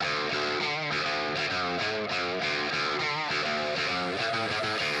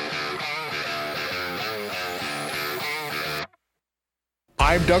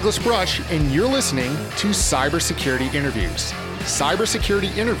I'm Douglas Brush, and you're listening to Cybersecurity Interviews.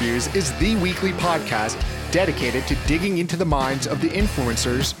 Cybersecurity Interviews is the weekly podcast dedicated to digging into the minds of the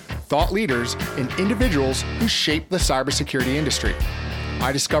influencers, thought leaders, and individuals who shape the cybersecurity industry.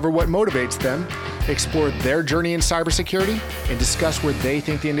 I discover what motivates them, explore their journey in cybersecurity, and discuss where they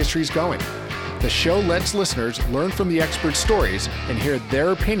think the industry is going. The show lets listeners learn from the experts' stories and hear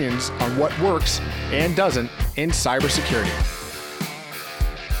their opinions on what works and doesn't in cybersecurity.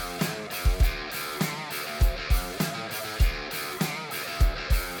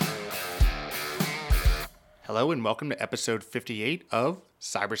 Hello and welcome to episode 58 of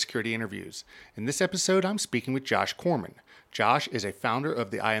Cybersecurity Interviews. In this episode, I'm speaking with Josh Corman. Josh is a founder of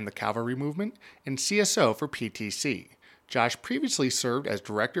the I Am the Cavalry movement and CSO for PTC. Josh previously served as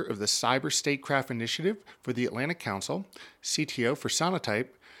director of the Cyber Statecraft Initiative for the Atlantic Council, CTO for Sonatype,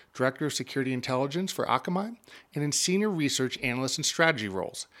 director of security intelligence for Akamai, and in senior research analyst and strategy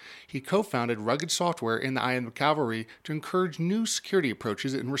roles. He co-founded Rugged Software in the I Am the Cavalry to encourage new security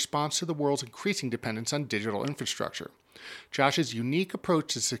approaches in response to the world's increasing dependence on digital infrastructure. Josh's unique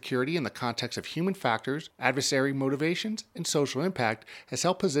approach to security in the context of human factors, adversary motivations, and social impact has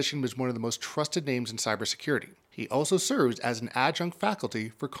helped position him as one of the most trusted names in cybersecurity. He also serves as an adjunct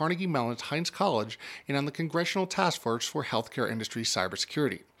faculty for Carnegie Mellon's Heinz College and on the Congressional Task Force for Healthcare Industry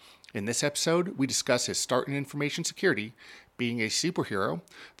Cybersecurity. In this episode, we discuss his start in information security, being a superhero,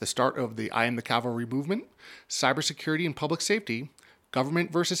 the start of the I Am the Cavalry movement, cybersecurity and public safety,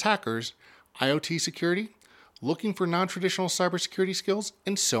 government versus hackers, IoT security, looking for non-traditional cybersecurity skills,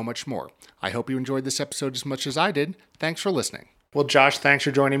 and so much more. I hope you enjoyed this episode as much as I did. Thanks for listening. Well, Josh, thanks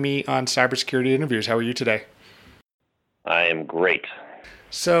for joining me on Cybersecurity Interviews. How are you today? I am great.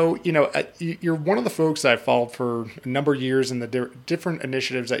 So, you're one of the folks that I've followed for a number of years in the different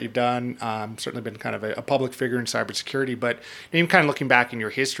initiatives that you've done. Certainly been kind of a public figure in cybersecurity, but even kind of looking back in your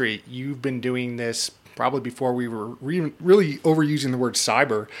history, you've been doing this probably before we were really overusing the word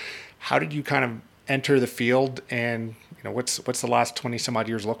cyber. How did you kind of enter the field, and what's the last 20 some odd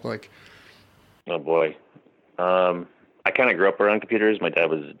years look like? Oh boy. I kind of grew up around computers. My dad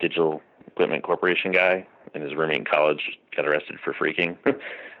was a digital equipment corporation guy, and his roommate in college got arrested for phreaking.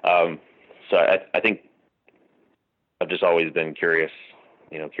 So I think I've just always been curious.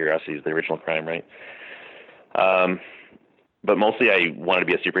 Curiosity is the original crime, right? But mostly I wanted to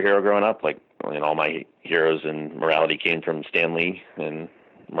be a superhero growing up. All my heroes and morality came from Stan Lee and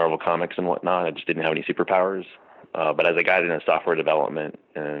Marvel Comics and whatnot. I just didn't have any superpowers. But as I got into software development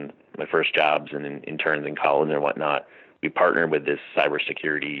and my first jobs and interns in college and whatnot, we partnered with this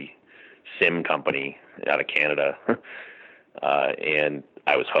cybersecurity SIM company out of Canada. And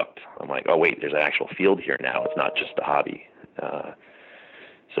I was hooked. I'm like, oh, wait, there's an actual field here now. It's not just a hobby.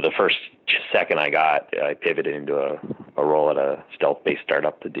 So the first second I pivoted into a role at a stealth-based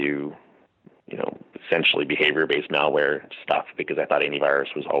startup to do essentially behavior-based malware stuff, because I thought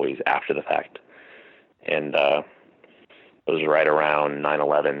antivirus was always after the fact. And it was right around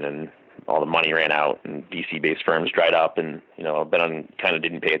 9/11, and all the money ran out, and VC-based firms dried up, and kind of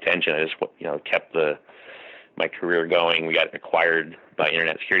didn't pay attention. I just kept my career going. We got acquired by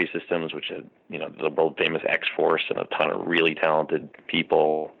Internet Security Systems, which had the world famous X-Force and a ton of really talented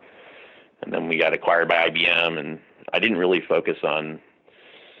people. And then we got acquired by IBM, and I didn't really focus on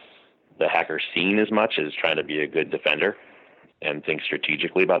the hacker scene as much as trying to be a good defender and think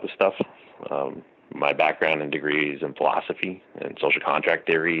strategically about the stuff. My background and degree is in philosophy and social contract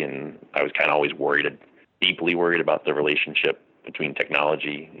theory, and I was kind of always deeply worried about the relationship between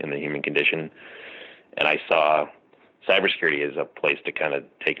technology and the human condition. And I saw cybersecurity as a place to kind of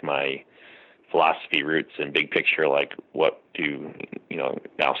take my philosophy roots and big picture, like what do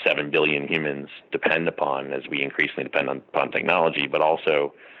now 7 billion humans depend upon as we increasingly depend upon technology, but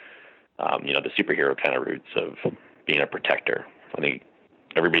also the superhero kind of roots of being a protector. I think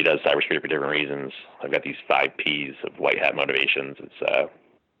everybody does cybersecurity for different reasons. I've got these 5 Ps of white hat motivations. It's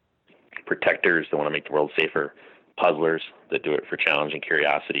protectors that want to make the world safer, puzzlers that do it for challenge and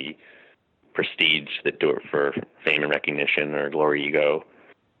curiosity, prestige that do it for fame and recognition or glory ego,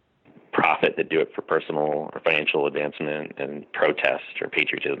 profit that do it for personal or financial advancement, and protest or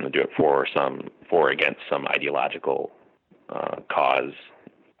patriotism that do it for or against some ideological cause,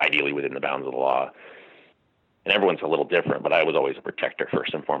 ideally within the bounds of the law. And everyone's a little different, but I was always a protector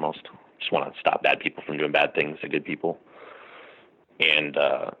first and foremost. Just want to stop bad people from doing bad things to good people. And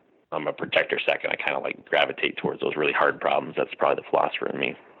I'm a protector second. I kind of gravitate towards those really hard problems. That's probably the philosopher in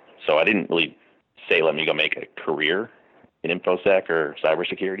me. So I didn't really say, let me go make a career in InfoSec or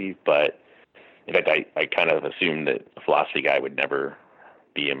cybersecurity, but in fact, I kind of assumed that a philosophy guy would never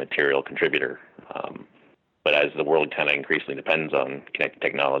be a material contributor. But as the world kind of increasingly depends on connected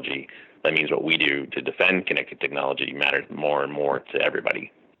technology, that means what we do to defend connected technology matters more and more to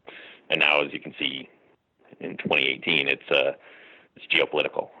everybody. And now, as you can see in 2018, it's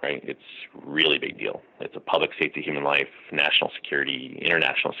geopolitical, right? It's a really big deal. It's a public safety, human life, national security,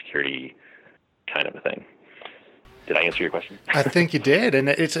 international security kind of a thing. Did I answer your question? I think you did, and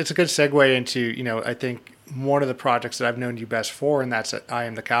it's a good segue into, I think one of the projects that I've known you best for, and that's I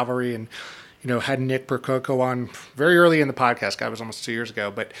Am the Cavalry, and had Nick Percoco on very early in the podcast. Guy was almost 2 years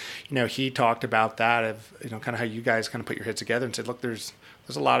ago, but he talked about that of kind of how you guys kind of put your heads together and said, look, there's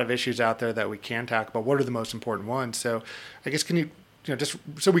a lot of issues out there that we can tackle, but what are the most important ones? So I guess can you just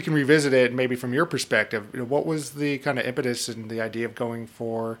so we can revisit it maybe from your perspective, what was the kind of impetus and the idea of going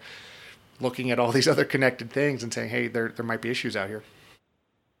for looking at all these other connected things and saying, hey, there might be issues out here?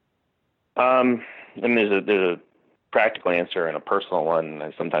 And there's a practical answer and a personal one, and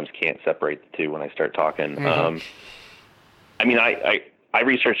I sometimes can't separate the two when I start talking. Mm-hmm. I mean, I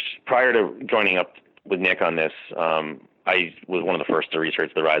researched prior to joining up with Nick on this. I was one of the first to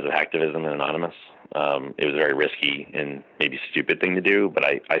research the rise of hacktivism and Anonymous. It was a very risky and maybe stupid thing to do, but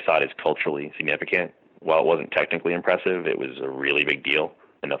I saw it as culturally significant. While it wasn't technically impressive, it was a really big deal.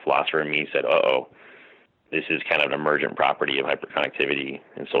 And the philosopher in me said, this is kind of an emergent property of hyperconnectivity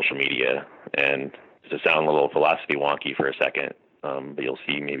and social media. And to sound a little philosophy wonky for a second, but you'll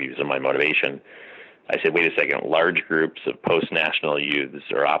see maybe some of my motivation. I said, wait a second, large groups of post-national youths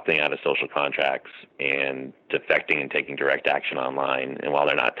are opting out of social contracts and defecting and taking direct action online. And while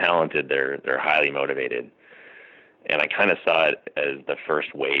they're not talented, they're highly motivated. And I kind of saw it as the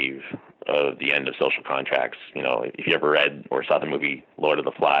first wave of the end of social contracts. If you ever read or saw the movie Lord of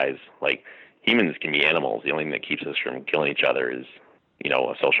the Flies, like, humans can be animals. The only thing that keeps us from killing each other is,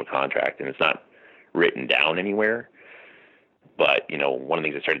 a social contract. And it's not written down anywhere. But, one of the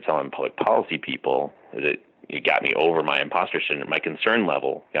things I started telling public policy people is it got me over my imposter syndrome. My concern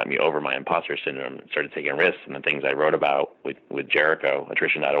level got me over my imposter syndrome and started taking risks. And the things I wrote about with Jericho,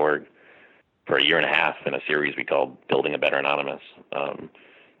 attrition.org, for a year and a half in a series we called Building a Better Anonymous.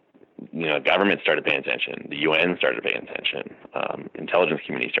 Government started paying attention. The UN started paying attention. Intelligence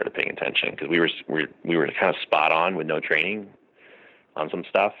community started paying attention because we were kind of spot on with no training on some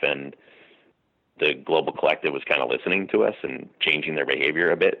stuff, and the global collective was kind of listening to us and changing their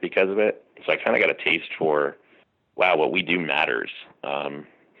behavior a bit because of it. So I kind of got a taste for, wow, what we do matters.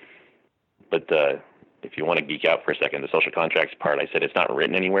 But if you want to geek out for a second, the social contracts part, I said it's not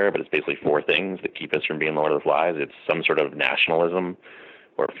written anywhere, but it's basically 4 things that keep us from being Lord of the Flies. It's some sort of nationalism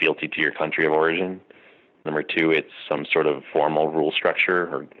or fealty to your country of origin. Number 2, it's some sort of formal rule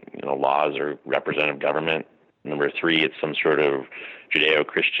structure or laws or representative government. Number 3, it's some sort of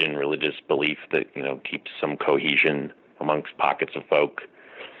Judeo-Christian religious belief that keeps some cohesion amongst pockets of folk.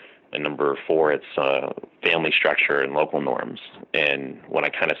 And number 4, it's family structure and local norms. And when I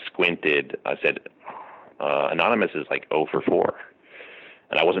kind of squinted, I said, Anonymous is like 0 for 4.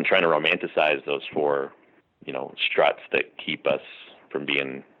 And I wasn't trying to romanticize those 4, struts that keep us from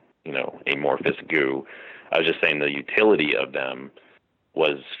being, amorphous goo. I was just saying the utility of them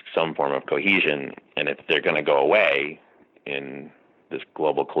was some form of cohesion. And if they're going to go away in this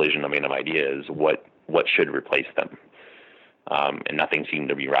global collision of ideas, what should replace them? And nothing seemed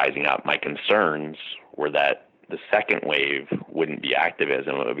to be rising up. My concerns were that the second wave wouldn't be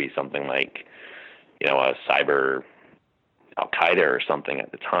activism. It would be something like, a cyber Al-Qaeda or something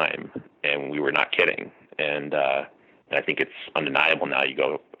at the time. And we were not kidding. And I think it's undeniable now. You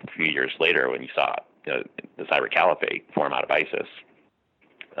go a few years later when you saw the cyber caliphate form out of ISIS,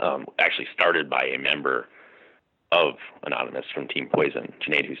 actually started by a member of Anonymous from Team Poison,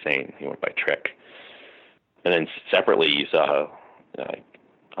 Junaid Hussain. He went by Trick. And then separately, you saw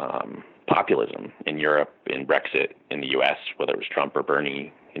populism in Europe, in Brexit, in the U.S., whether it was Trump or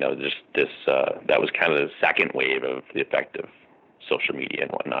Bernie. That was kind of the second wave of the effect of social media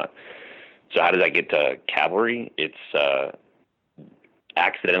and whatnot. So how did I get to cavalry? It's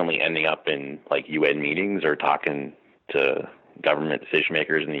accidentally ending up in like UN meetings or talking to government decision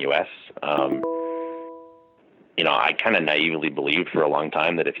makers in the U.S. I kind of naively believed for a long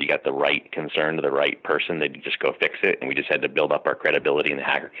time that if you got the right concern to the right person, they'd just go fix it. And we just had to build up our credibility in the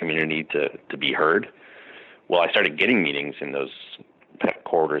hacker community to be heard. Well, I started getting meetings in those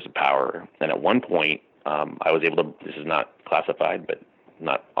corridors of power. And at one point, I was able to, this is not classified, but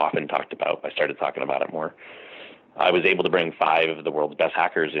not often talked about. I started talking about it more. I was able to bring 5 of the world's best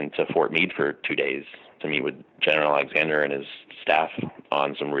hackers into Fort Meade for 2 days to meet with General Alexander and his staff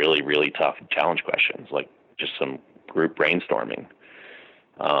on some really, really tough challenge questions, like just some group brainstorming.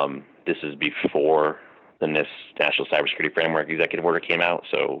 This is before the NIST National Cybersecurity Framework Executive Order came out,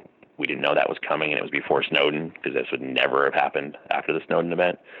 so we didn't know that was coming, and it was before Snowden, because this would never have happened after the Snowden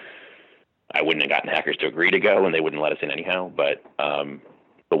event. I wouldn't have gotten hackers to agree to go, and they wouldn't let us in anyhow. But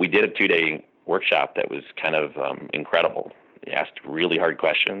we did a 2-day workshop that was kind of incredible. We asked really hard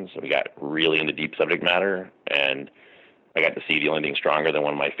questions. We got really into deep subject matter, and I got to see the only thing stronger than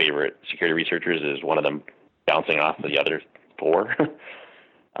one of my favorite security researchers is one of them bouncing off the other 4.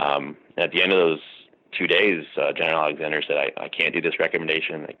 At the end of those 2 days, General Alexander said, I can't do this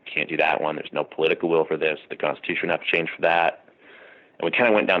recommendation. I can't do that one. There's no political will for this. The Constitution would have to change for that. And we kind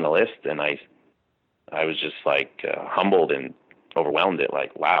of went down the list, and I was just like humbled and overwhelmed at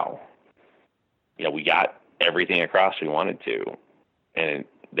like, wow, we got everything across we wanted to, and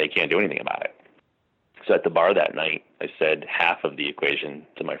they can't do anything about it. So at the bar that night, I said half of the equation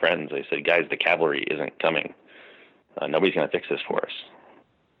to my friends. I said, guys, the cavalry isn't coming. Nobody's going to fix this for us.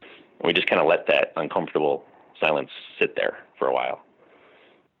 And we just kind of let that uncomfortable silence sit there for a while.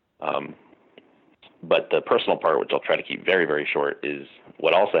 But the personal part, which I'll try to keep very, very short, is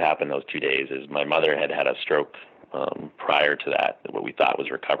what also happened those 2 days is my mother had a stroke prior to that, what we thought was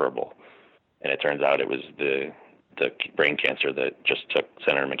recoverable. And it turns out it was the brain cancer that just took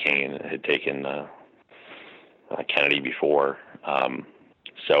Senator McCain and had taken Kennedy before.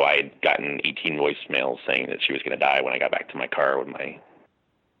 So I had gotten 18 voicemails saying that she was going to die when I got back to my car with my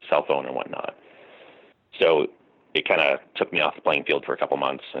cell phone and whatnot. So it kind of took me off the playing field for a couple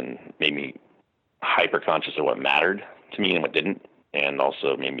months and made me hyper conscious of what mattered to me and what didn't, and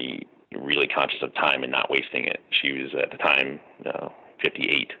also made me really conscious of time and not wasting it. She was at the time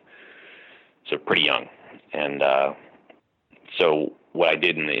 58, so pretty young. And so what I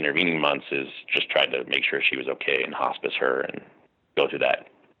did in the intervening months is just tried to make sure she was okay and hospice her and go through that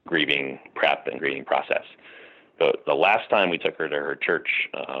grieving prep and grieving process. But the last time we took her to her church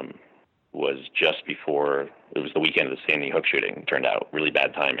was just before, it was the weekend of the Sandy Hook shooting. It turned out really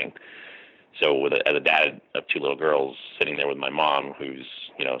bad timing. So as a dad of 2 little girls sitting there with my mom, who's,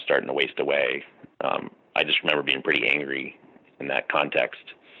 starting to waste away, I just remember being pretty angry in that context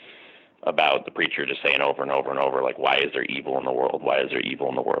about the preacher just saying over and over and over, like, why is there evil in the world? Why is there evil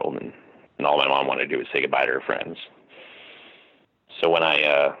in the world? And all my mom wanted to do was say goodbye to her friends. So when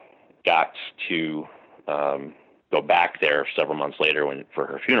I got to go back there several months later for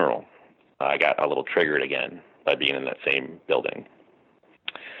her funeral, I got a little triggered again by being in that same building.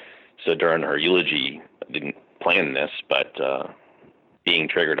 So during her eulogy, I didn't plan this, but being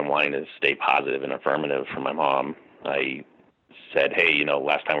triggered and wanting to stay positive and affirmative for my mom, I said, hey,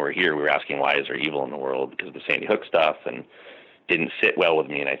 last time we were here, we were asking why is there evil in the world because of the Sandy Hook stuff, and didn't sit well with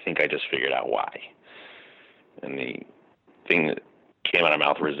me, and I think I just figured out why. And the thing that came out of my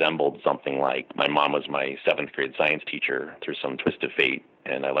mouth resembled something like my mom was my 7th grade science teacher through some twist of fate,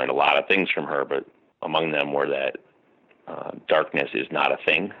 and I learned a lot of things from her, but among them were that darkness is not a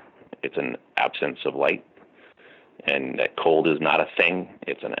thing. It's an absence of light, and that cold is not a thing.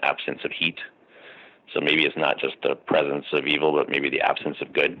 It's an absence of heat. So maybe it's not just the presence of evil, but maybe the absence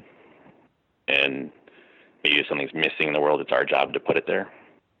of good. And maybe if something's missing in the world, it's our job to put it there.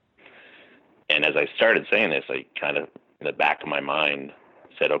 And as I started saying this, I kind of, in the back of my mind,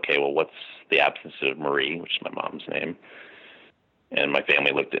 said, okay, well, what's the absence of Marie, which is my mom's name? And my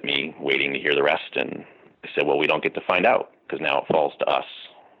family looked at me, waiting to hear the rest, and I said, well, we don't get to find out, because now it falls to us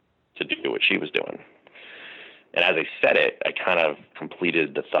to do what she was doing. And as I said it, I kind of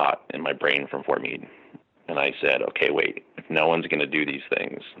completed the thought in my brain from Fort Meade. And I said, okay, wait, if no one's going to do these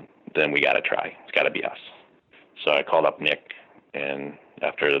things, then we got to try. It's got to be us. So I called up Nick, and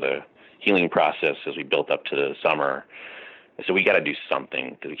after the healing process, as we built up to the summer, I said, we got to do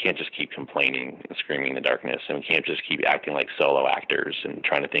something, because we can't just keep complaining and screaming in the darkness, and we can't just keep acting like solo actors and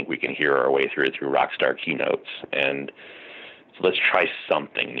trying to think we can hear our way through rock star keynotes. And so let's try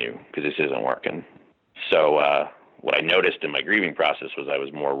something new, because this isn't working. So what I noticed in my grieving process was I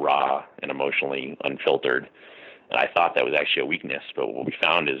was more raw and emotionally unfiltered, and I thought that was actually a weakness, but what we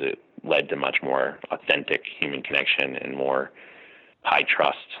found is it led to much more authentic human connection and more high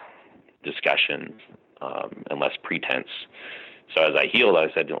trust discussions and less pretense. So as I healed,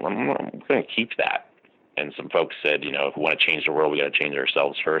 I said, I'm going to keep that. And some folks said, if we want to change the world, we got to change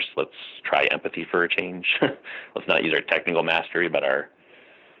ourselves first. Let's try empathy for a change. Let's not use our technical mastery, but our,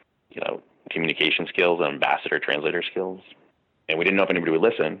 communication skills and ambassador translator skills. And we didn't know if anybody would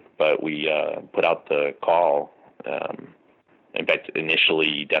listen, but we put out the call. In fact,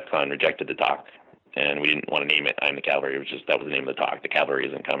 initially DEF CON rejected the talk, and we didn't want to name it I Am the Cavalry. It was just, that was the name of the talk. The Cavalry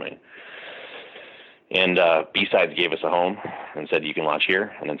Isn't Coming. And B-Sides gave us a home and said, you can launch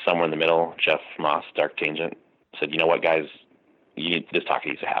here. And then somewhere in the middle, Jeff Moss, Dark Tangent, said, you know what, guys, this talk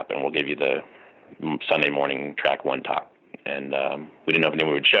needs to happen. We'll give you the Sunday morning track 1 talk. And we didn't know if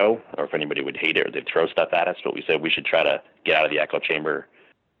anyone would show or if anybody would hate it or they'd throw stuff at us, but we said we should try to get out of the echo chamber,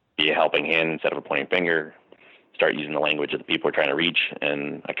 be a helping hand instead of a pointing finger, start using the language that the people we're trying to reach.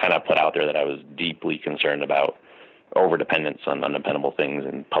 And I kind of put out there that I was deeply concerned about overdependence on undependable things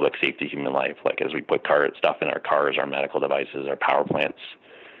in public safety, human life, like as we put stuff in our cars, our medical devices, our power plants.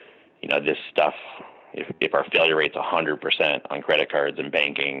 This stuff, if our failure rate's 100% on credit cards and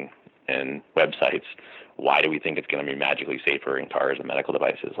banking and websites, why do we think it's going to be magically safer in cars and medical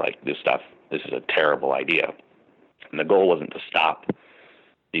devices? Like this is a terrible idea. And the goal wasn't to stop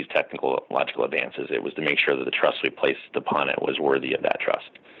these technological advances. It was to make sure that the trust we placed upon it was worthy of that trust.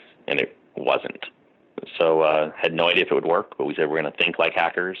 And it wasn't. So had no idea if it would work, but we said we're going to think like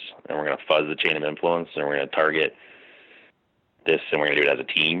hackers, and we're going to fuzz the chain of influence, and we're going to target this, and we're going to do it as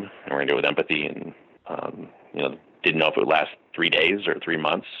a team, and we're going to do it with empathy. And didn't know if it would last 3 days or 3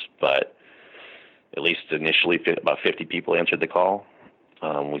 months, but at least initially about 50 people answered the call.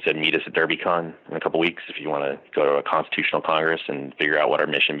 We said meet us at DerbyCon in a couple weeks if you want to go to a constitutional congress and figure out what our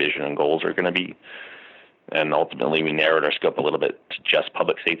mission, vision, and goals are going to be. And ultimately, we narrowed our scope a little bit to just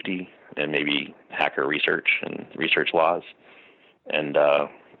public safety and maybe hacker research and research laws. And I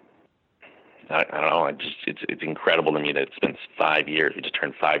don't know. It's incredible to me that it's been 5 years. We just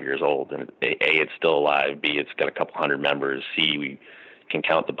turned 5 years old, and A, it's still alive. B, it's got a couple hundred members. C, we can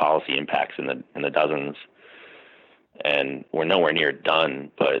count the policy impacts in the dozens. And we're nowhere near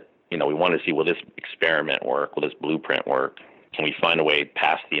done. But we want to see, will this experiment work? Will this blueprint work? Can we find a way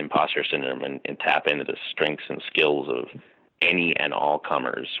past the imposter syndrome and tap into the strengths and skills of any and all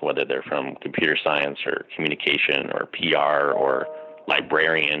comers, whether they're from computer science or communication or PR or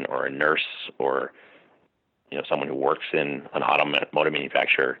librarian or a nurse or someone who works in an automotive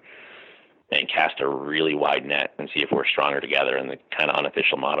manufacturer, and cast a really wide net and see if we're stronger together. And the kind of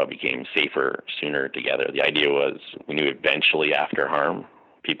unofficial motto became safer sooner together. The idea was we knew eventually after harm,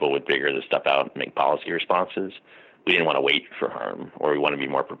 people would figure this stuff out and make policy responses. We didn't want to wait for harm, or we want to be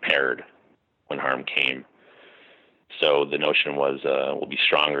more prepared when harm came. So the notion was we'll be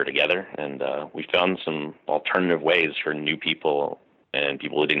stronger together, and we found some alternative ways for new people and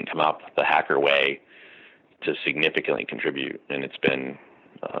people who didn't come up the hacker way to significantly contribute. And it's been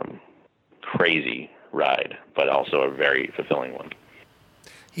crazy ride, but also a very fulfilling one.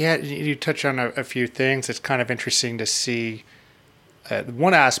 Yeah, you touch on a few things. It's kind of interesting to see.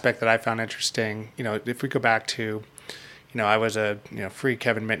 One aspect that I found interesting, if we go back to, I was a free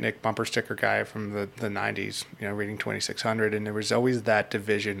Kevin Mitnick bumper sticker guy from the 90s, reading 2600, and there was always that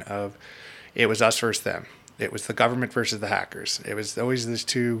division of it was us versus them. It was the government versus the hackers. It was always these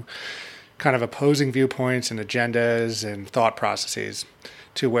two kind of opposing viewpoints and agendas and thought processes,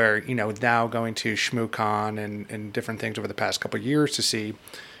 to where, now going to ShmooCon and different things over the past couple of years to see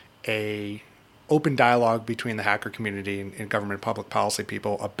a open dialogue between the hacker community and government public policy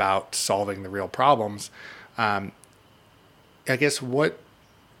people about solving the real problems. I guess what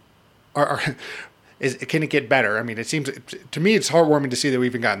can it get better? I mean, it seems to me it's heartwarming to see that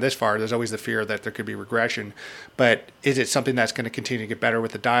we've even gotten this far. There's always the fear that there could be regression, but is it something that's going to continue to get better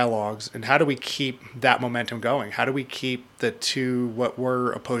with the dialogues? And how do we keep that momentum going? How do we keep the two, what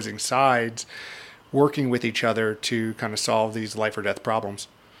were opposing sides, working with each other to kind of solve these life or death problems?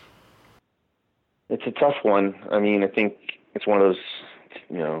 It's a tough one. I mean, I think it's one of those,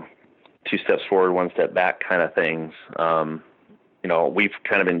 2 steps forward, 1 step back kind of things. We've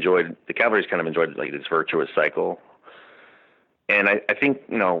kind of enjoyed, the cavalry's kind of enjoyed like this virtuous cycle. And I think,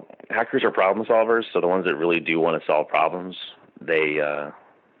 hackers are problem solvers. So the ones that really do want to solve problems, they're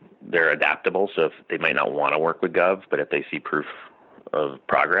adaptable. So if they might not want to work with Gov, but if they see proof of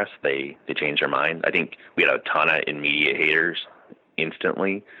progress, they change their mind. I think we had a ton of immediate haters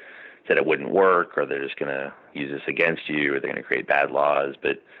instantly, said it wouldn't work, or they're just going to use this against you, or they're going to create bad laws.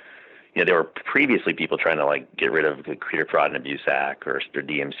 But there were previously people trying to get rid of the Creative Fraud and Abuse Act or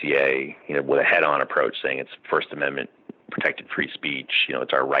DMCA, with a head-on approach, saying it's First Amendment protected free speech.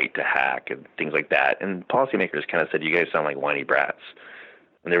 It's our right to hack and things like that. And policymakers kind of said, "You guys sound like whiny brats."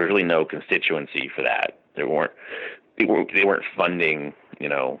 And there was really no constituency for that. They weren't funding,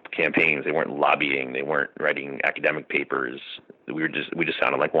 campaigns. They weren't lobbying. They weren't writing academic papers. We just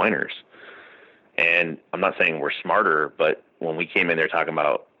sounded like whiners. And I'm not saying we're smarter, but when we came in there talking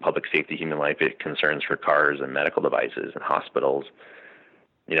about public safety, human life concerns for cars and medical devices and hospitals,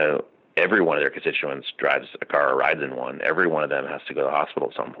 every one of their constituents drives a car or rides in one. Every one of them has to go to the hospital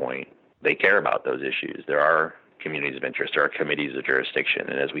at some point. They care about those issues. There are communities of interest. There are committees of jurisdiction.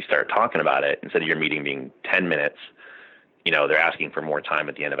 And as we start talking about it, instead of your meeting being 10 minutes, they're asking for more time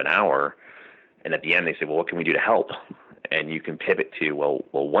at the end of an hour. And at the end, they say, well, what can we do to help? And you can pivot to, well,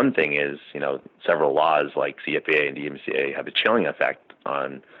 one thing is, several laws like CFPA and DMCA have a chilling effect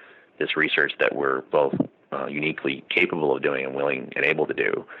on this research that we're both uniquely capable of doing and willing and able to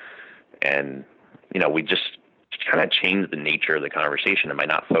do. And, we just kind of change the nature of the conversation. And by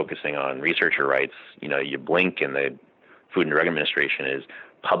not focusing on researcher rights, you blink and the Food and Drug Administration is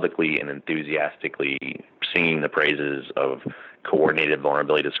publicly and enthusiastically singing the praises of coordinated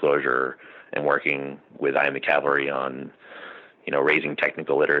vulnerability disclosure and working with I Am the Cavalry on, raising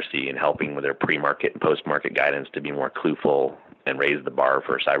technical literacy and helping with their pre-market and post-market guidance to be more clueful and raise the bar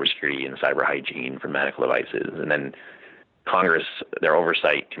for cybersecurity and cyber hygiene for medical devices. And then Congress, their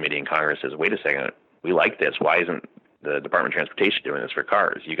oversight committee in Congress says, wait a second, we like this. Why isn't the Department of Transportation doing this for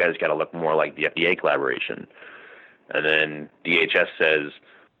cars? You guys got to look more like the FDA collaboration. And then DHS says,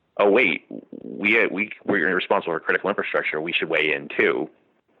 oh, wait, we're responsible for critical infrastructure. We should weigh in too.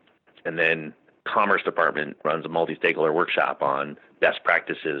 And then Commerce Department runs a multi-stakeholder workshop on best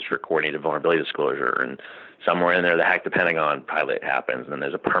practices for coordinated vulnerability disclosure. And somewhere in there, the Hack the Pentagon pilot happens, and then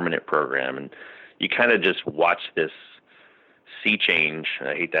there's a permanent program. And you kind of just watch this sea change.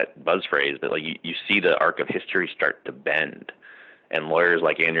 I hate that buzz phrase, but like you see the arc of history start to bend. And lawyers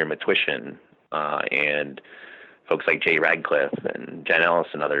like Andrea Matwishin and folks like Jay Radcliffe and Jen Ellis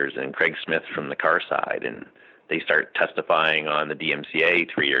and others and Craig Smith from the car side, and they start testifying on the DMCA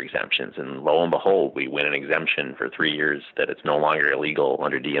 3-year exemptions, and lo and behold, we win an exemption for 3 years that it's no longer illegal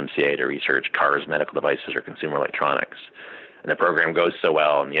under DMCA to research cars, medical devices, or consumer electronics. And the program goes so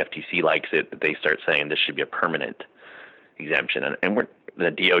well, and the FTC likes it, that they start saying this should be a permanent exemption. And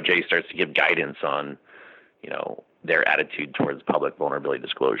the DOJ starts to give guidance on, their attitude towards public vulnerability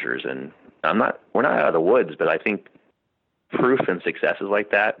disclosures. And we're not out of the woods, but I think proof and successes like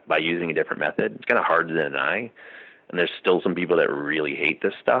that by using a different method, it's kind of hard to deny. And there's still some people that really hate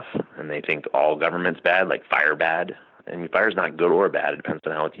this stuff, and they think all government's bad, like fire bad. And fire's not good or bad. It depends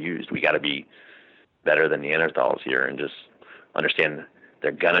on how it's used. We got to be better than Neanderthals here and just understand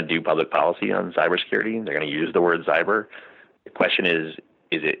they're going to do public policy on cybersecurity. They're going to use the word cyber. The question is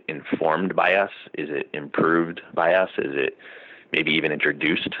it informed by us? Is it improved by us? Is it maybe even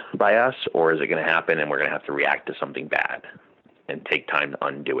introduced by us? Or is it going to happen and we're going to have to react to something bad and take time to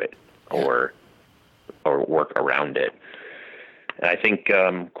undo it or work around it? And I think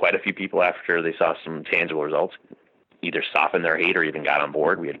quite a few people, after they saw some tangible results, either softened their hate or even got on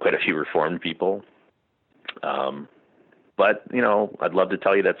board. We had quite a few reformed people. But, I'd love to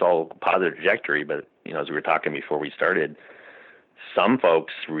tell you that's all positive trajectory. But, as we were talking before we started, some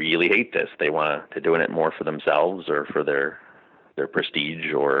folks really hate this. They want to doing it more for themselves or for their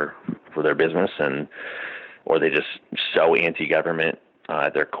prestige or for their business, or they just so anti-government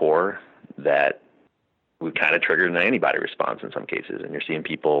at their core that we kind of triggered an antibody response in some cases. And you're seeing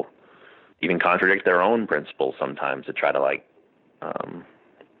people even contradict their own principles sometimes to try to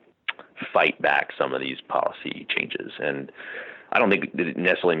fight back some of these policy changes. And I don't think it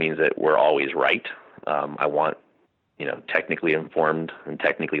necessarily means that we're always right. I want, technically informed and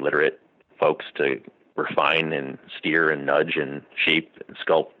technically literate folks to refine and steer and nudge and shape and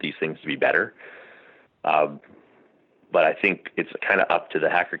sculpt these things to be better. But I think it's kind of up to the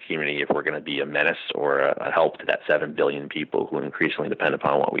hacker community if we're going to be a menace or a help to that 7 billion people who increasingly depend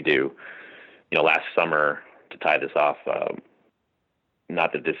upon what we do. Last summer, to tie this off,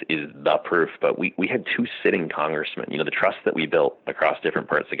 not that this is the proof, but we had 2 sitting congressmen. The trust that we built across different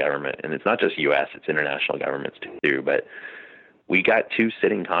parts of government, and it's not just U.S., it's international governments too, but we got 2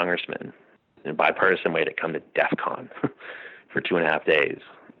 sitting congressmen in a bipartisan way to come to DEF CON for 2.5 days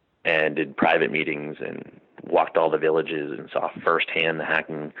and did private meetings and walked all the villages and saw firsthand the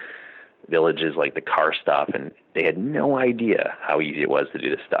hacking villages, like the car stuff, and they had no idea how easy it was to do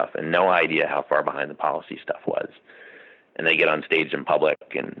this stuff and no idea how far behind the policy stuff was. And they get on stage in public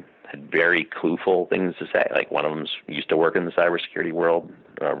and had very clueful things to say. Like one of them used to work in the cybersecurity world.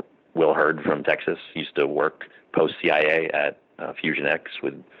 Will Hurd from Texas used to work post-CIA at FusionX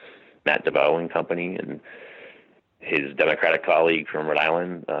with Matt DeVoe and company. And his Democratic colleague from Rhode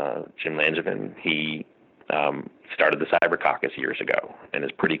Island, Jim Langevin, he started the Cyber Caucus years ago and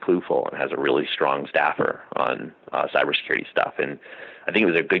is pretty clueful and has a really strong staffer on cybersecurity stuff. And I think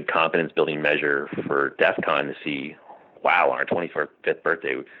it was a good confidence-building measure for DEF CON to see, wow, on our 25th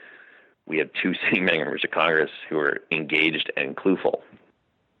birthday, we have 2 sitting members of Congress who are engaged and clueful.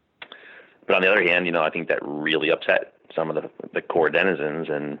 But on the other hand, I think that really upset some of the core denizens,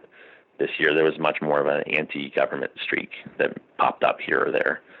 and this year there was much more of an anti-government streak that popped up here or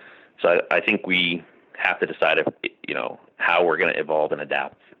there. So I think we have to decide how we're going to evolve and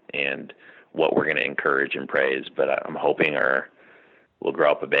adapt and what we're going to encourage and praise. But I'm hoping our will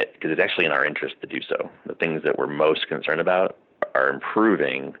grow up a bit, because it's actually in our interest to do so. The things that we're most concerned about are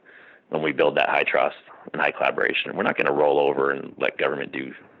improving when we build that high trust and high collaboration. We're not going to roll over and let government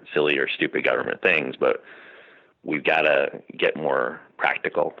do silly or stupid government things, but we've got to get more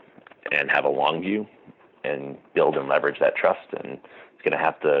practical and have a long view and build and leverage that trust. And it's going to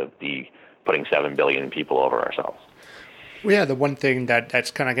have to be putting 7 billion people over ourselves. Well, yeah, the one thing that's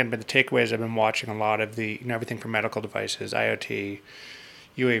kind of been the takeaways, I've been watching a lot of the, everything from medical devices, IoT,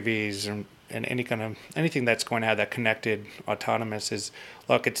 UAVs, and anything that's going to have that connected autonomous is,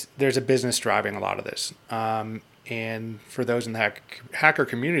 look, there's a business driving a lot of this. And for those in the hacker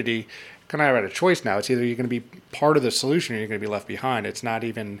community, kind of have a choice now. It's either you're going to be part of the solution or you're going to be left behind. It's not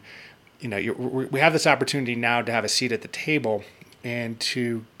even, we have this opportunity now to have a seat at the table, and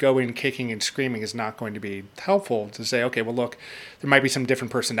to go in kicking and screaming is not going to be helpful. To say, okay, well, look, there might be some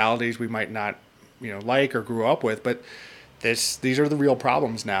different personalities we might not, like or grew up with, but these are the real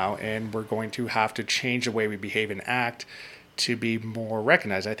problems now, and we're going to have to change the way we behave and act to be more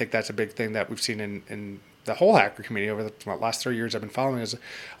recognized. I think that's a big thing that we've seen in the whole hacker community over the last 3 years I've been following is,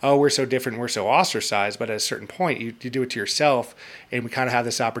 oh, we're so different, we're so ostracized, but at a certain point, you do it to yourself, and we kind of have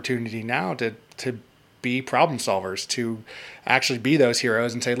this opportunity now to be problem solvers, to actually be those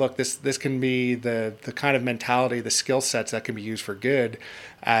heroes and say, look, this can be the kind of mentality, the skill sets that can be used for good,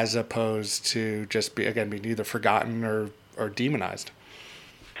 as opposed to just being either forgotten or demonized.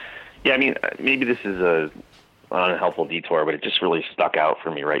 Yeah, I mean, maybe this is an unhelpful detour, but it just really stuck out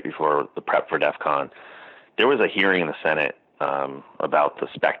for me right before the prep for DEF CON. There was a hearing in the Senate about the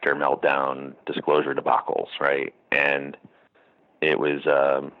Spectre meltdown disclosure debacles, right? And it was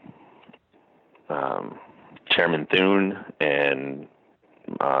Chairman Thune and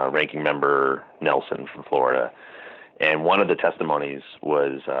Ranking Member Nelson from Florida. And one of the testimonies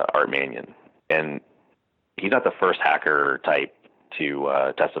was Art Manion. And he's not the first hacker type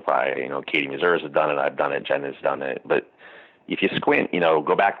to testify. Katie Mazurs has done it, I've done it, Jen has done it. But if you squint,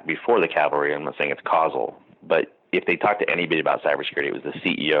 go back before the cavalry, I'm not saying it's causal, but if they talked to anybody about cybersecurity, it was the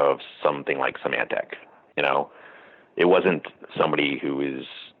CEO of something like Symantec. It wasn't somebody who is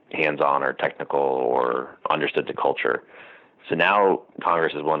hands-on or technical or understood the culture. So now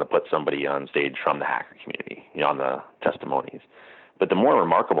Congress is willing to put somebody on stage from the hacker community, on the testimonies. But the more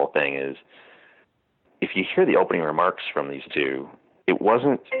remarkable thing is, if you hear the opening remarks from these two, it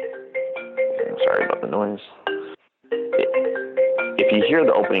wasn't, sorry about the noise. If you hear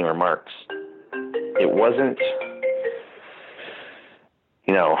the opening remarks, it wasn't,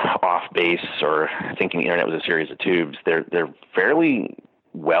 off base or thinking the internet was a series of tubes. They're fairly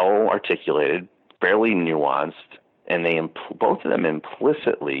well articulated, fairly nuanced, and both of them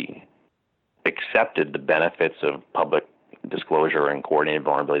implicitly accepted the benefits of public disclosure and coordinated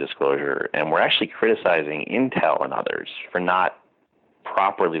vulnerability disclosure, and we're actually criticizing Intel and others for not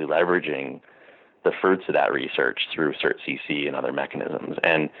properly leveraging the fruits of that research through CertCC and other mechanisms.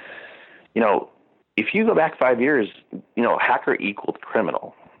 And, if you go back 5 years, hacker equaled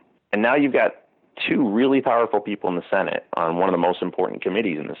criminal. And now you've got two really powerful people in the Senate on one of the most important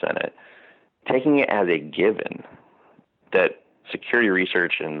committees in the Senate taking it as a given that security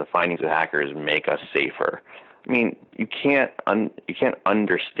research and the findings of hackers make us safer. I mean, you can't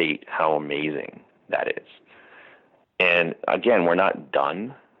understate how amazing that is. And again, we're not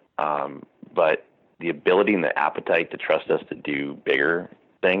done, but the ability and the appetite to trust us to do bigger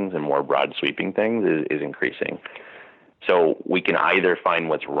things and more broad sweeping things is increasing. So we can either find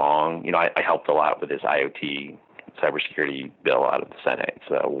what's wrong. I helped a lot with this IoT cybersecurity bill out of the Senate.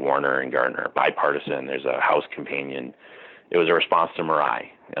 It's Warner and Gardner, bipartisan. There's a House companion. It was a response to Mirai.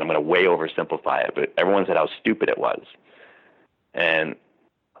 And I'm going to way oversimplify it, but everyone said how stupid it was. And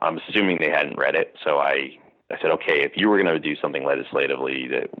I'm assuming they hadn't read it. So I said, okay, if you were going to do something legislatively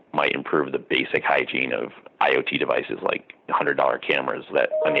that might improve the basic hygiene of IoT devices like $100 cameras that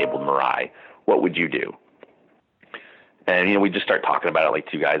enabled Mirai, what would you do? And, we just start talking about it like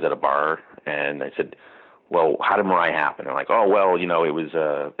two guys at a bar. And I said, well, how did Mirai happen? And I'm like, oh, well, it was,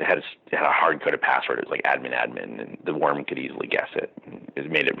 it had a hard-coded password. It was like admin, and the worm could easily guess it.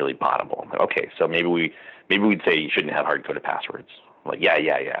 It made it really botable. Like, okay, so maybe we'd say you shouldn't have hard-coded passwords. I'm like, yeah.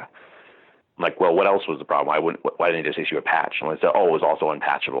 I'm like, well, what else was the problem? Why didn't they just issue a patch? And I said, oh, it was also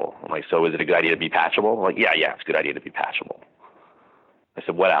unpatchable. I'm like, so is it a good idea to be patchable? I'm like, yeah, it's a good idea to be patchable. I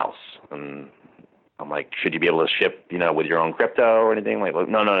said, what else? And I'm like, should you be able to ship, with your own crypto or anything? Like,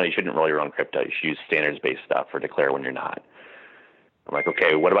 no, you shouldn't roll your own crypto. You should use standards-based stuff or declare when you're not. I'm like,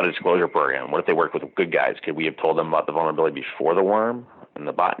 okay, what about a disclosure program? What if they worked with good guys? Could we have told them about the vulnerability before the worm and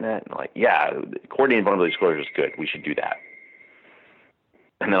the botnet? And I'm like, yeah, coordinated vulnerability disclosure is good. We should do that.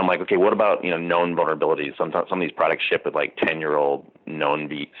 And then I'm like, okay, what about, known vulnerabilities? Sometimes some of these products ship with like 10-year-old known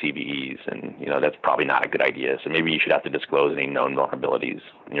CVEs, and, that's probably not a good idea. So maybe you should have to disclose any known vulnerabilities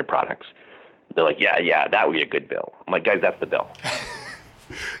in your products. They're like, yeah, that would be a good bill. I'm like, guys, that's the bill.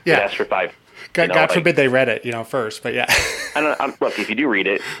 Yeah. That's for five. God forbid they read it, first, but yeah. Look, if you do read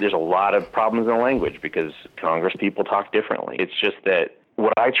it, there's a lot of problems in the language because Congress people talk differently. It's just that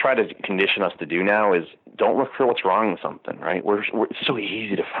what I try to condition us to do now is don't look for what's wrong with something, right? It's so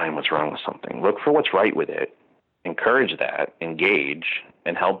easy to find what's wrong with something. Look for what's right with it. Encourage that, engage,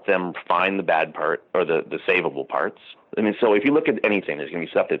 and help them find the bad part or the savable parts. I mean, so if you look at anything, there's going to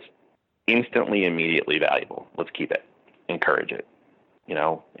be stuff that's instantly, immediately valuable. Let's keep it. Encourage it.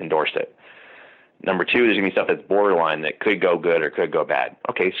 Endorse it. Number two, there's going to be stuff that's borderline that could go good or could go bad.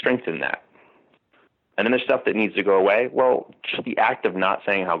 Okay, strengthen that. And then there's stuff that needs to go away. Well, just the act of not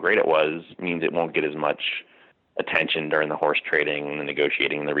saying how great it was means it won't get as much attention during the horse trading and the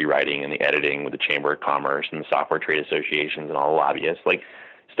negotiating and the rewriting and the editing with the Chamber of Commerce and the software trade associations and all the lobbyists. Like,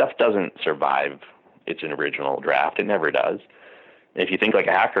 stuff doesn't survive its original draft. It never does. If you think like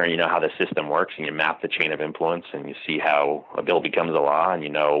a hacker and you know how the system works and you map the chain of influence and you see how a bill becomes a law and you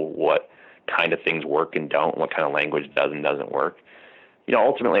know what kind of things work and don't, what kind of language does and doesn't work,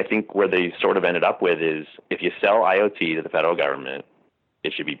 ultimately I think where they sort of ended up with is if you sell IoT to the federal government,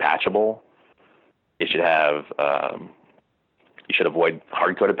 it should be patchable. It should have, you should avoid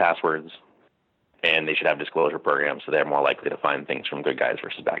hard-coded passwords, and they should have disclosure programs so they're more likely to find things from good guys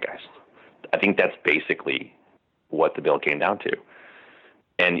versus bad guys. I think that's basically what the bill came down to.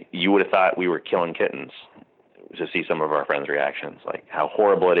 And you would have thought we were killing kittens to see some of our friends' reactions, like how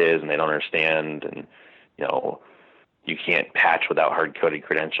horrible it is and they don't understand, and, you can't patch without hard-coded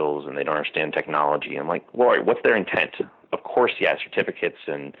credentials and they don't understand technology. I'm like, well, what's their intent? Of course, yeah, certificates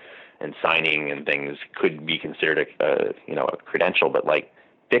and signing and things could be considered a credential, but like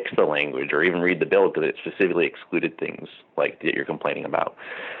fix the language or even read the bill because it specifically excluded things like that you're complaining about.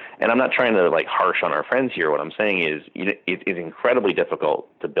 And I'm not trying to like harsh on our friends here. What I'm saying is it is incredibly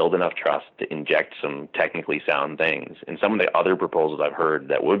difficult to build enough trust to inject some technically sound things. And some of the other proposals I've heard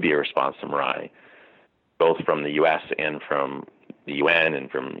that would be a response to Mirai, both from the U.S. and from the UN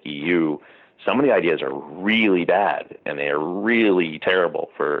and from EU, some of the ideas are really bad, and they are really terrible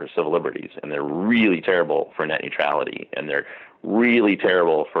for civil liberties, and they're really terrible for net neutrality, and they're really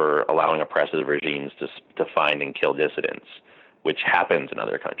terrible for allowing oppressive regimes to find and kill dissidents, which happens in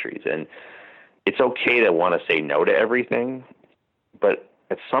other countries. And it's okay to want to say no to everything, but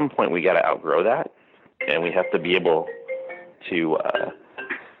at some point we got to outgrow that, and we have to be able to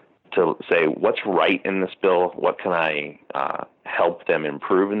say what's right in this bill, what can I help them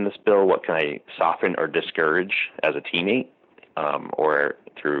improve in this bill, what can I soften or discourage as a teammate, or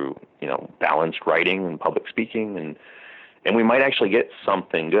through balanced writing and public speaking, and we might actually get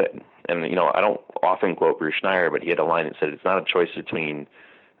something good. And I don't often quote Bruce Schneier, but he had a line that said it's not a choice between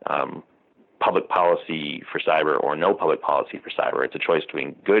public policy for cyber or no public policy for cyber. It's a choice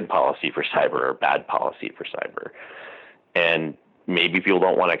between good policy for cyber or bad policy for cyber. And maybe people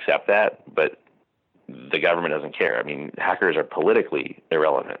don't want to accept that, but the government doesn't care. I mean, hackers are politically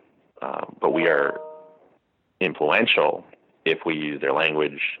irrelevant, but we are influential if we use their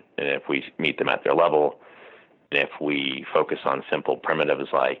language and if we meet them at their level, and if we focus on simple primitives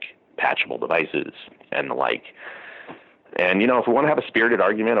like patchable devices and the like. And, if we want to have a spirited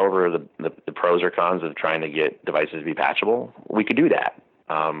argument over the pros or cons of trying to get devices to be patchable, we could do that.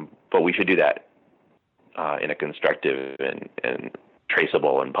 But we should do that in a constructive and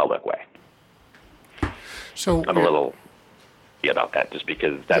traceable and public way. So I'm a little about that just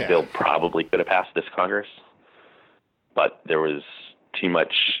because that bill probably could have passed this Congress, but there was too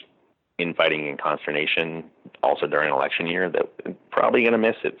much infighting and consternation also during election year that probably going to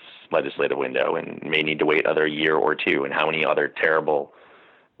miss its legislative window and may need to wait another year or two. And how many other terrible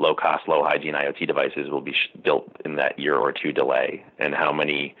low-cost, low-hygiene IoT devices will be built in that year or two delay, and how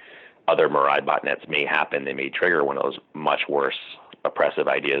many other Mirai botnets may happen. They may trigger one of those much worse oppressive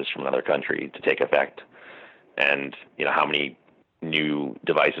ideas from another country to take effect. And, how many new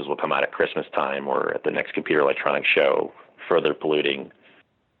devices will come out at Christmas time or at the next computer electronics show, further polluting,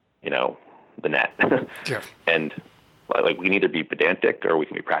 the net. Yeah. And we can either be pedantic or we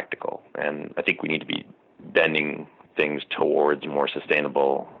can be practical. And I think we need to be bending things towards more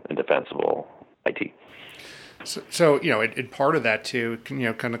sustainable and defensible IT. So it part of that too,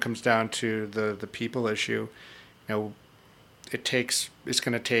 kind of comes down to the people issue. It's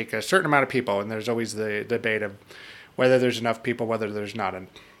going to take a certain amount of people, and there's always the debate of whether there's enough people, whether there's not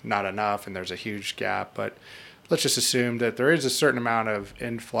enough, and there's a huge gap. But let's just assume that there is a certain amount of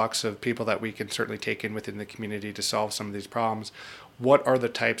influx of people that we can certainly take in within the community to solve some of these problems. What are the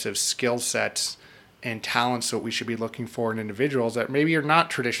types of skill sets and talents that we should be looking for in individuals that maybe are not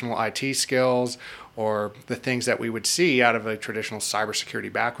traditional IT skills or the things that we would see out of a traditional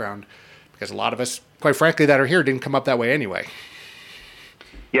cybersecurity background? Because a lot of us, quite frankly, that are here didn't come up that way anyway.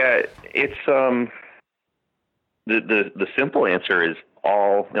 Yeah, it's the simple answer is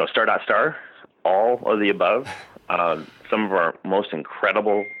all, star, all of the above. Some of our most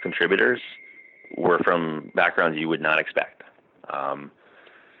incredible contributors were from backgrounds you would not expect. The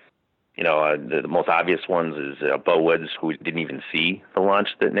most obvious ones is Bo Woods, who didn't even see the launch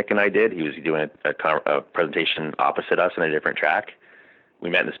that Nick and I did. He was doing a presentation opposite us in a different track. We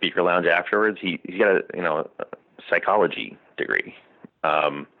met in the speaker lounge afterwards. He's got a psychology degree.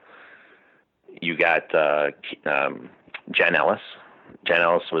 You got Jen Ellis. Jen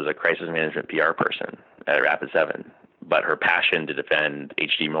Ellis was a crisis management PR person at Rapid7, but her passion to defend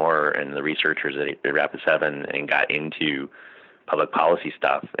H.D. Moore and the researchers at Rapid7 and got into public policy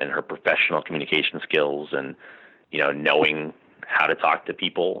stuff, and her professional communication skills and, knowing how to talk to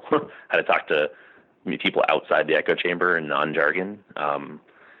people, how to talk to people outside the echo chamber and non-jargon.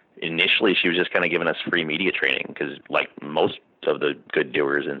 Initially, she was just kind of giving us free media training because, like most of the good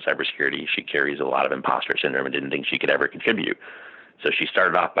doers in cybersecurity, she carries a lot of imposter syndrome and didn't think she could ever contribute. So she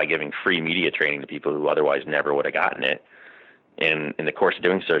started off by giving free media training to people who otherwise never would have gotten it. And in the course of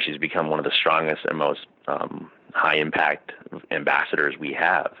doing so, she's become one of the strongest and most high-impact ambassadors we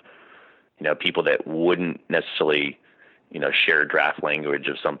have. People that wouldn't necessarily, share draft language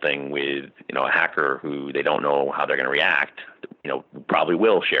of something with, a hacker who they don't know how they're going to react, probably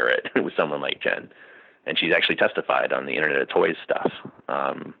will share it with someone like Jen. And she's actually testified on the Internet of Toys stuff,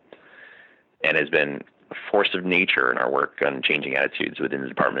 and has been a force of nature in our work on changing attitudes within the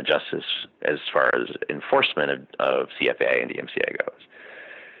Department of Justice as far as enforcement of CFA and DMCA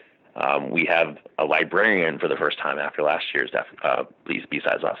goes. We have a librarian for the first time after last year's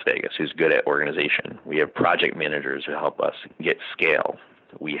besides Las Vegas, who's good at organization. We have project managers who help us get scale.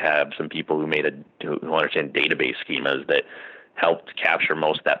 We have some people who understand database schemas that helped capture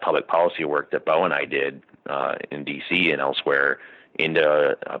most of that public policy work that Bo and I did in DC and elsewhere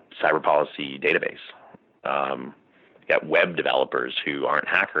into a cyber policy database. We got web developers who aren't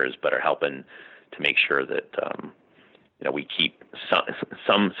hackers but are helping to make sure that we keep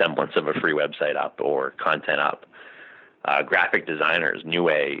some semblance of a free website up or content up. Graphic designers,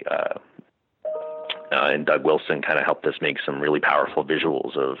 Neway, and Doug Wilson kind of helped us make some really powerful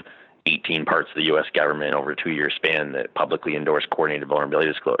visuals of 18 parts of the U.S. government over a 2-year span that publicly endorse coordinated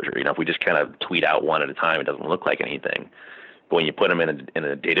vulnerability disclosure. If we just kind of tweet out one at a time, it doesn't look like anything. But when you put them in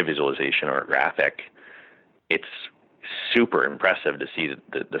a data visualization or a graphic, it's super impressive to see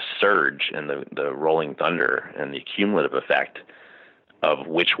the surge and the rolling thunder and the cumulative effect of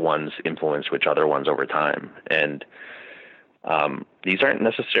which ones influence which other ones over time. And these aren't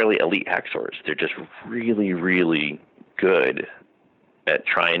necessarily elite hacksaws. They're just really, really good at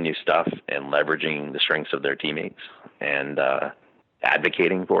trying new stuff and leveraging the strengths of their teammates and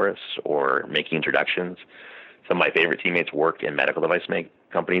advocating for us or making introductions. Some of my favorite teammates work in medical device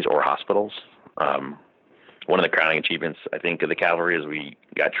companies or hospitals. One of the crowning achievements, I think, of the cavalry is we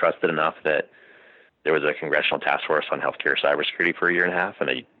got trusted enough that there was a congressional task force on healthcare cybersecurity for 1.5 years,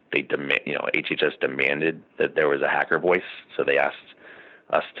 and HHS demanded that there was a hacker voice, so they asked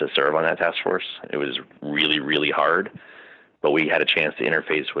us to serve on that task force. It was really, really hard, but we had a chance to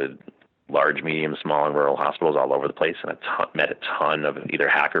interface with large, medium, small, and rural hospitals all over the place, and met a ton of either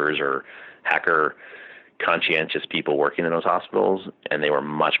hackers or hacker conscientious people working in those hospitals, and they were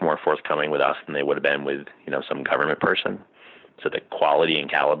much more forthcoming with us than they would have been with some government person. So the quality and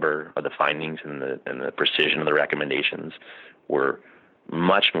caliber of the findings and the precision of the recommendations were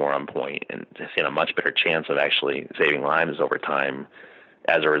much more on point and stand a much better chance of actually saving lives over time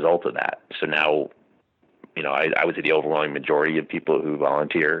as a result of that. So now, I would say the overwhelming majority of people who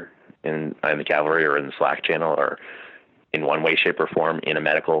volunteer in the cavalry or in the Slack channel are in one way, shape, or form in a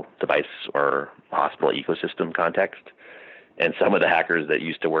medical device or hospital ecosystem context. And some of the hackers that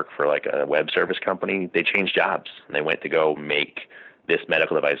used to work for like a web service company, they changed jobs and they went to go make this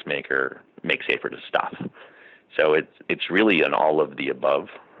medical device maker make safer stuff. So it's really an all of the above.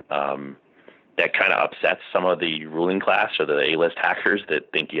 That kind of upsets some of the ruling class or the A-list hackers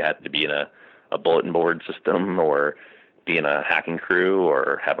that think you have to be in a bulletin board system or be in a hacking crew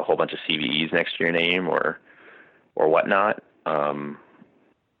or have a whole bunch of CVEs next to your name or whatnot.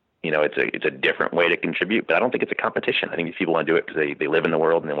 It's a different way to contribute, but I don't think it's a competition. I think these people want to do it because they live in the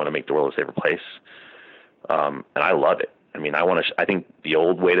world and they want to make the world a safer place. And I love it. I mean, I think the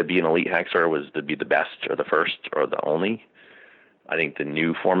old way to be an elite hacksaw was to be the best or the first or the only. I think the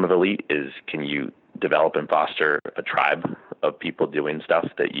new form of elite is, can you develop and foster a tribe of people doing stuff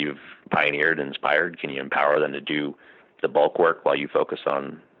that you've pioneered and inspired? Can you empower them to do the bulk work while you focus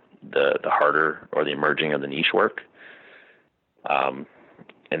on the harder or the emerging of the niche work?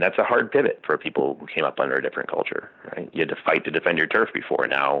 And that's a hard pivot for people who came up under a different culture, right? You had to fight to defend your turf before.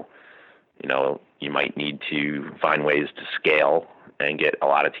 Now, you might need to find ways to scale and get a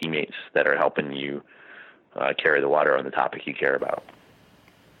lot of teammates that are helping you carry the water on the topic you care about.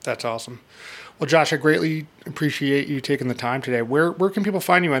 That's awesome. Well, Josh, I greatly appreciate you taking the time today. Where can people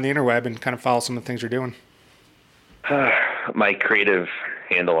find you on the interweb and kind of follow some of the things you're doing? My creative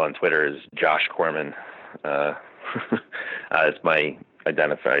handle on Twitter is Josh Corman. It's my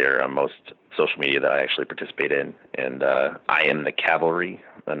identifier on most social media that I actually participate in. And I am the Cavalry,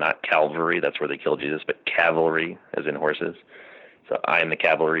 not Calvary, that's where they killed Jesus, but Cavalry, as in horses. So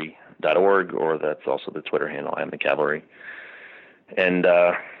IamTheCavalry.org, or that's also the Twitter handle, I am the Cavalry. And,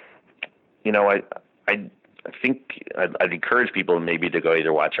 I think I'd encourage people maybe to go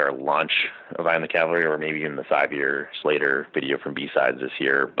either watch our launch of I Am the Cavalry or maybe even the 5-year Slater video from B-Sides this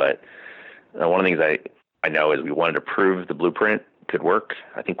year. But one of the things I know is we wanted to prove the blueprint could work.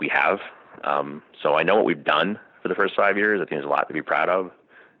 I think we have. So I know what we've done for the first 5 years. I think there's a lot to be proud of.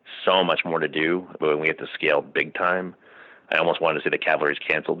 So much more to do, but when we get to scale big time, I almost wanted to say the cavalry's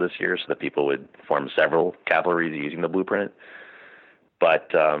canceled this year so that people would form several cavalries using the blueprint. But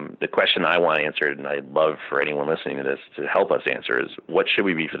the question I want answered, and I'd love for anyone listening to this to help us answer, is what should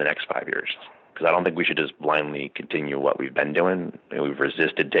we be for the next 5 years? Because I don't think we should just blindly continue what we've been doing. We've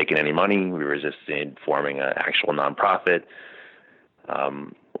resisted taking any money. We resisted forming an actual nonprofit.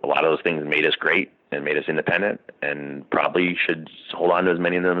 A lot of those things made us great and made us independent, and probably should hold on to as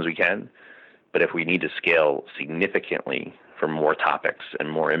many of them as we can. But if we need to scale significantly for more topics and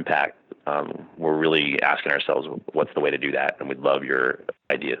more impact, we're really asking ourselves, what's the way to do that? And we'd love your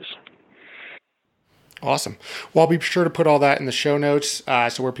ideas. Awesome. Well, I'll be sure to put all that in the show notes,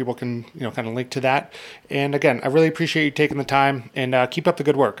 so where people can, kind of link to that. And again, I really appreciate you taking the time, and keep up the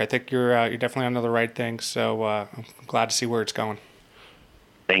good work. I think you're definitely on the right thing. So I'm glad to see where it's going.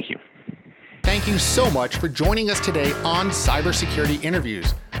 Thank you. Thank you so much for joining us today on Cybersecurity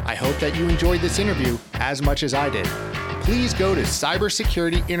Interviews. I hope that you enjoyed this interview as much as I did. Please go to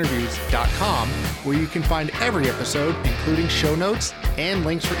cybersecurityinterviews.com, where you can find every episode, including show notes and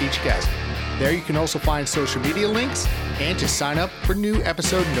links for each guest. There you can also find social media links and to sign up for new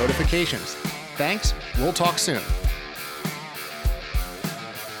episode notifications. Thanks. We'll talk soon.